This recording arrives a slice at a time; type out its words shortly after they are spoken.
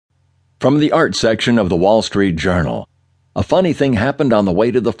From the art section of the Wall Street Journal, A Funny Thing Happened on the Way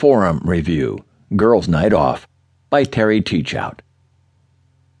to the Forum review, Girls' Night Off, by Terry Teachout.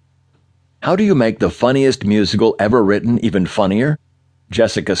 How do you make the funniest musical ever written even funnier?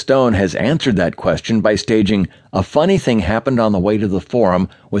 Jessica Stone has answered that question by staging A Funny Thing Happened on the Way to the Forum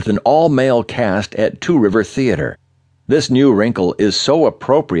with an all-male cast at Two River Theater. This new wrinkle is so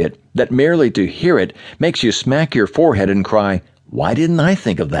appropriate that merely to hear it makes you smack your forehead and cry, "Why didn't I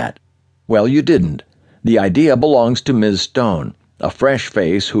think of that?" Well, you didn't. The idea belongs to Ms. Stone, a fresh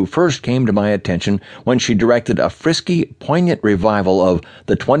face who first came to my attention when she directed a frisky, poignant revival of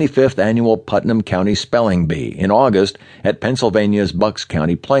the 25th Annual Putnam County Spelling Bee in August at Pennsylvania's Bucks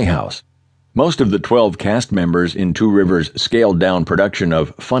County Playhouse. Most of the 12 cast members in Two Rivers' scaled-down production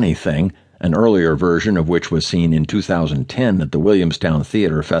of Funny Thing, an earlier version of which was seen in 2010 at the Williamstown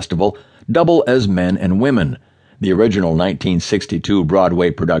Theater Festival, double as men and women. The original 1962 Broadway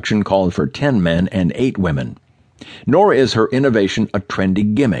production called for 10 men and 8 women. Nor is her innovation a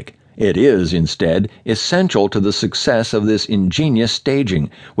trendy gimmick. It is, instead, essential to the success of this ingenious staging,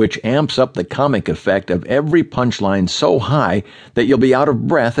 which amps up the comic effect of every punchline so high that you'll be out of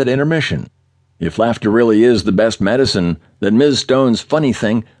breath at intermission. If laughter really is the best medicine, then Ms. Stone's Funny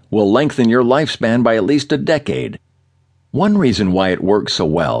Thing will lengthen your lifespan by at least a decade. One reason why it works so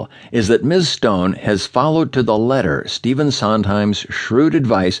well is that Ms. Stone has followed to the letter Stephen Sondheim's shrewd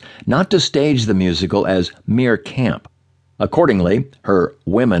advice not to stage the musical as mere camp. Accordingly, her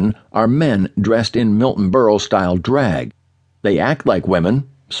women are men dressed in Milton Berle-style drag. They act like women,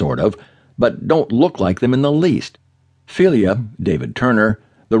 sort of, but don't look like them in the least. Philia, David Turner,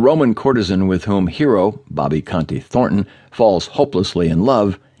 the Roman courtesan with whom hero, Bobby Conte Thornton, falls hopelessly in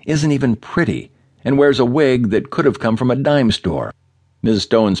love, isn't even pretty, and wears a wig that could have come from a dime store. Ms.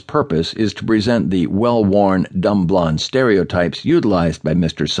 Stone's purpose is to present the well-worn, dumb blonde stereotypes utilized by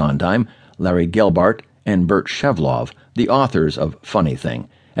Mr. Sondheim, Larry Gelbart, and Bert Shevlov, the authors of Funny Thing,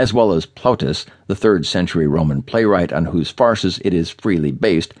 as well as Plautus, the 3rd century Roman playwright on whose farces it is freely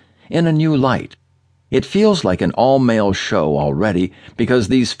based, in a new light. It feels like an all-male show already because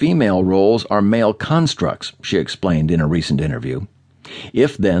these female roles are male constructs, she explained in a recent interview.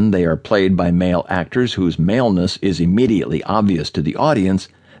 If, then, they are played by male actors whose maleness is immediately obvious to the audience,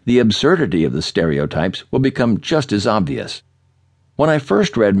 the absurdity of the stereotypes will become just as obvious. When I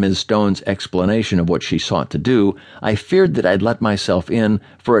first read Ms. Stone's explanation of what she sought to do, I feared that I'd let myself in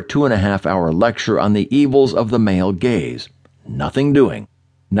for a 2.5-hour lecture on the evils of the male gaze. Nothing doing.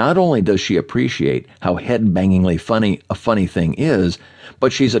 Not only does she appreciate how head-bangingly funny A Funny Thing is,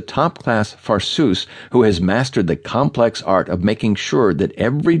 but she's a top-class farceuse who has mastered the complex art of making sure that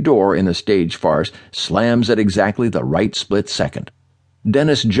every door in a stage farce slams at exactly the right split second.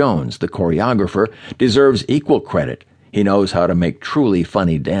 Dennis Jones, the choreographer, deserves equal credit. He knows how to make truly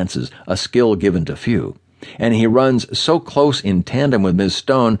funny dances, a skill given to few. And he runs so close in tandem with Ms.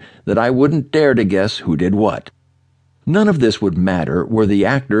 Stone that I wouldn't dare to guess who did what. None of this would matter were the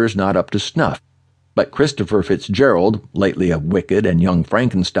actors not up to snuff. But Christopher Fitzgerald, lately of Wicked and Young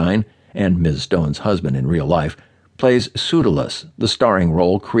Frankenstein, and Ms. Stone's husband in real life, plays Pseudolus, the starring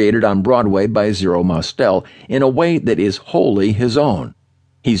role created on Broadway by Zero Mostel, in a way that is wholly his own.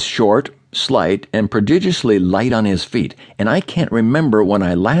 He's short, slight, and prodigiously light on his feet, and I can't remember when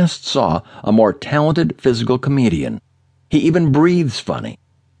I last saw a more talented physical comedian. He even breathes funny.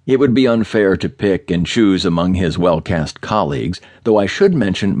 It would be unfair to pick and choose among his well-cast colleagues, though I should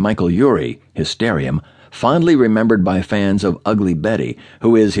mention Michael Urie, Hysterium, fondly remembered by fans of Ugly Betty,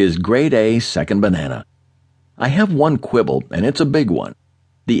 who is his grade-A second banana. I have one quibble, and it's a big one.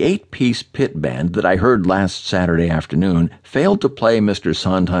 The 8-piece pit band that I heard last Saturday afternoon failed to play Mr.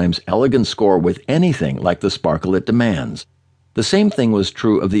 Sondheim's elegant score with anything like the sparkle it demands. The same thing was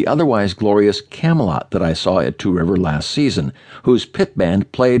true of the otherwise glorious Camelot that I saw at Two River last season, whose pit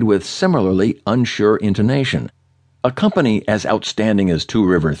band played with similarly unsure intonation. A company as outstanding as Two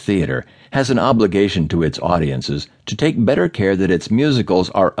River Theater has an obligation to its audiences to take better care that its musicals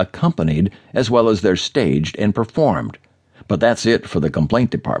are accompanied as well as they're staged and performed. But that's it for the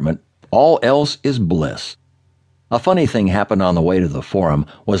complaint department. All else is bliss. A Funny Thing Happened on the Way to the Forum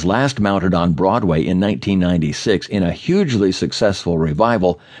was last mounted on Broadway in 1996 in a hugely successful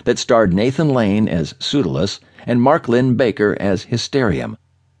revival that starred Nathan Lane as Pseudolus and Mark Lynn Baker as Hysterium.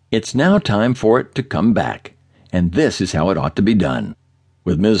 It's now time for it to come back, and this is how it ought to be done.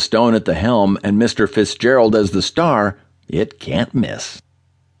 With Ms. Stone at the helm and Mr. Fitzgerald as the star, it can't miss.